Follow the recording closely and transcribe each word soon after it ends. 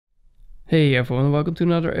Hey everyone, welcome to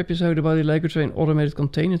another episode about the Lego Train Automated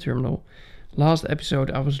Container Terminal. Last episode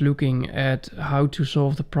I was looking at how to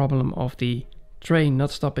solve the problem of the train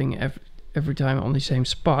not stopping every time on the same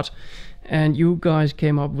spot, and you guys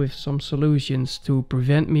came up with some solutions to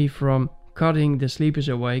prevent me from cutting the sleepers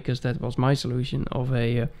away, because that was my solution of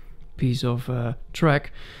a piece of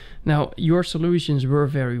track. Now, your solutions were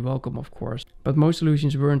very welcome, of course, but most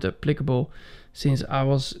solutions weren't applicable since I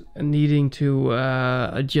was needing to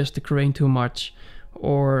adjust the crane too much,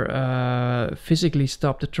 or physically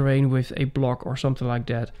stop the train with a block or something like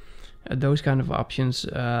that. Those kind of options,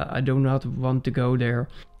 I do not want to go there.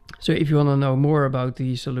 So if you want to know more about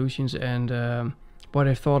the solutions and what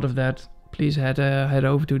I thought of that, please head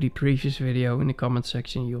over to the previous video. In the comment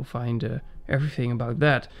section you'll find everything about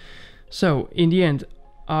that. So in the end,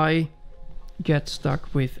 I get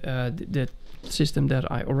stuck with the system that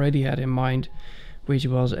I already had in mind, which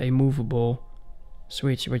was a movable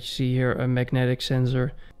switch, what you see here, a magnetic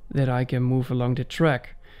sensor that I can move along the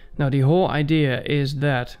track. Now the whole idea is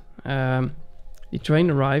that the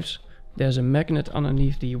train arrives, there's a magnet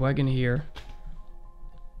underneath the wagon here.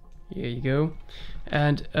 Here you go.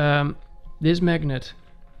 And this magnet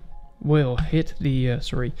will hit the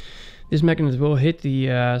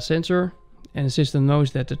sensor, and the system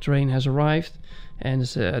knows that the train has arrived, and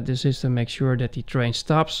the system makes sure that the train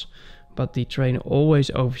stops, but the train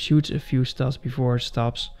always overshoots a few stops before it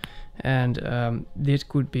stops. And this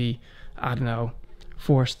could be, I don't know,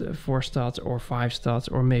 4 stops or 5 stops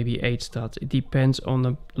or maybe 8 stops. It depends on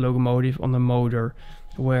the locomotive, on the motor,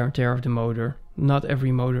 wear and tear of the motor. Not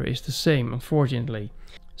every motor is the same, unfortunately.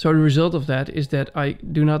 So the result of that is that I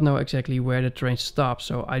do not know exactly where the train stops,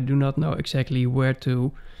 so I do not know exactly where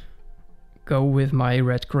to go with my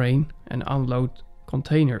red crane and unload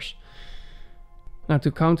containers. Now,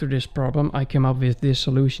 to counter this problem, I came up with this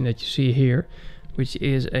solution that you see here, which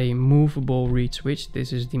is a movable reed switch.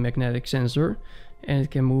 This is the magnetic sensor, and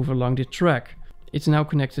it can move along the track. It's now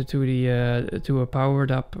connected to the to a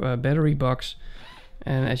powered up battery box,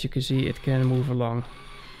 and as you can see, it can move along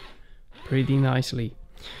pretty nicely.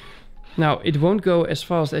 Now, it won't go as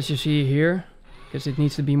fast as you see here, because it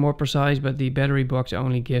needs to be more precise, but the battery box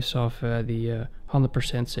only gives off the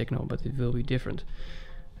 100% signal, but it will be different.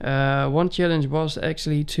 One challenge was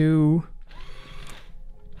actually to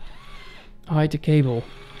hide the cable,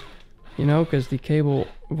 you know, because the cable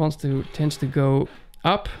tends to go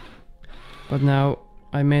up, but now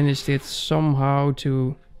I managed it somehow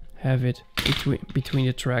to have it between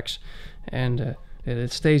the tracks, and that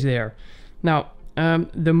it stays there. Now,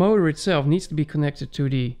 the motor itself needs to be connected to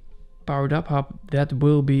the powered up hub that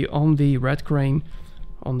will be on the red crane,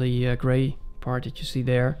 on the gray part that you see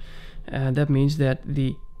there. And that means that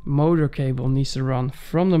the motor cable needs to run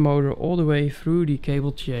from the motor all the way through the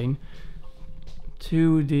cable chain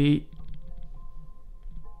to the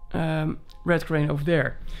red crane over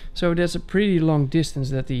there. So that's a pretty long distance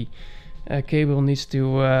that the cable needs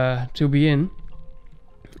to be in,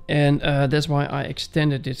 and that's why I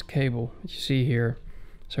extended this cable that you see here.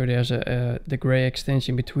 So there's the gray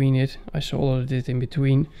extension between it. I soldered it in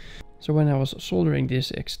between. So when I was soldering this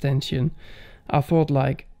extension, I thought,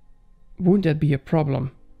 like, wouldn't that be a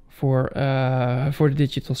problem for the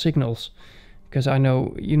digital signals? Because I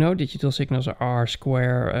know, you know, digital signals are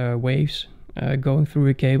square waves going through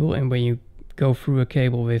a cable, and when you go through a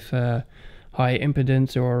cable with high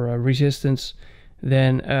impedance or resistance,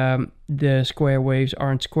 then the square waves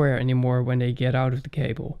aren't square anymore when they get out of the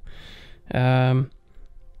cable.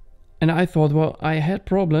 And I thought, well, I had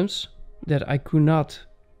problems that I could not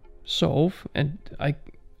solve, and I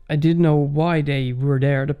didn't know why they were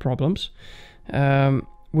there, the problems,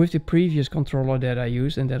 with the previous controller that I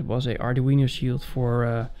used, and that was a Arduino shield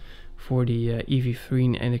for the EV3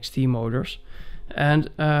 and NXT motors. And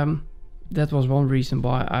that was one reason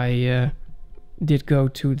why I did go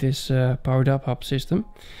to this powered up hub system.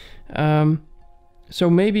 So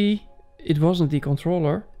maybe it wasn't the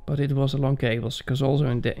controller, but it was the long cables, because also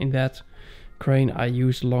in that crane I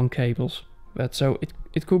used long cables. But so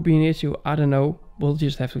it could be an issue, I don't know. We'll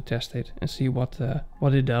just have to test it and see what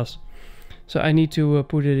it does. So I need to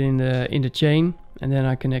put it in the chain, and then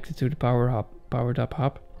I connect it to the powered up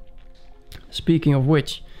hub. Speaking of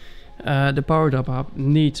which, the powered up hub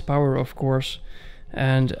needs power, of course,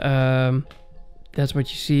 and that's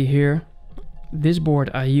what you see here. This board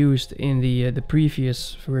I used in the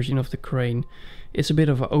previous version of the crane. It's a bit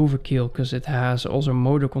of an overkill, because it has also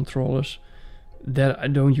motor controllers that I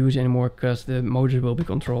don't use anymore, because the motors will be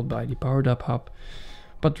controlled by the powered up hub.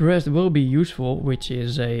 But the rest will be useful, which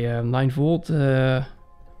is a 9 volt how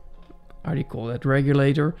do you call that,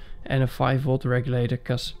 regulator, and a 5 volt regulator,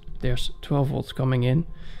 because there's 12 volts coming in.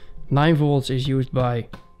 9 volts is used by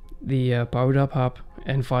the powered up hub,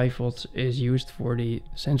 and 5 volts is used for the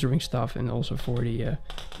sensoring stuff and also for the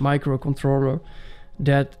microcontroller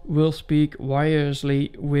that will speak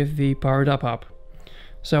wirelessly with the powered up hub.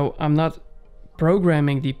 So I'm not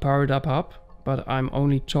programming the powered up hub, but I'm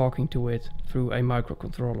only talking to it through a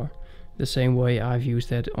microcontroller, the same way I've used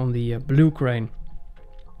that on the blue crane.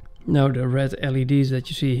 Now the red LEDs that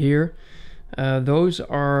you see here, those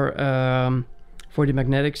are for the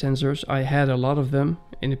magnetic sensors. I had a lot of them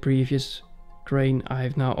in the previous crane. I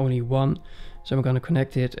have now only one, so I'm going to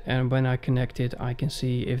connect it, and when I connect it I can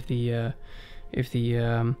see if the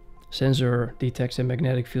sensor detects a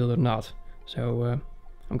magnetic field or not. So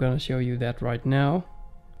I'm going to show you that right now.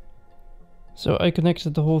 So I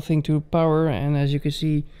connected the whole thing to power, and as you can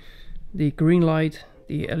see, the green light,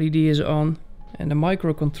 the LED is on, and the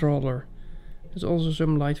microcontroller, there's also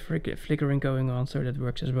some light flickering going on, so that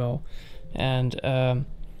works as well. And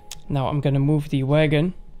now I'm gonna move the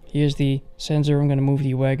wagon. Here's the sensor. I'm gonna move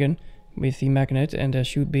the wagon with the magnet, and there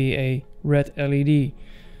should be a red LED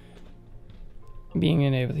being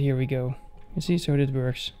enabled. Here we go. You see, so that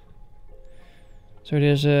works. So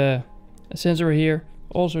there's a sensor here.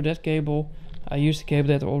 Also that cable, I used the cable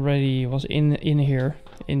that already was in here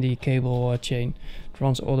in the cable chain. It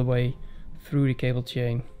runs all the way through the cable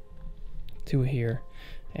chain to here,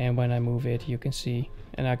 and when I move it you can see,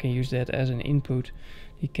 and I can use that as an input.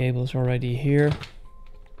 The cable is already here.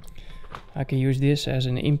 I can use this as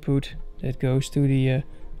an input that goes to the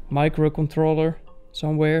microcontroller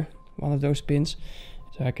somewhere, one of those pins,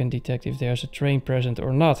 so I can detect if there's a train present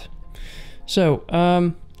or not. So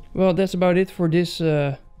well, that's about it for this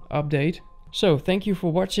update. So thank you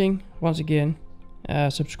for watching once again.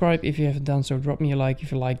 Subscribe if you haven't done so, drop me a like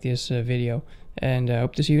if you like this video, and I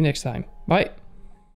hope to see you next time. Bye!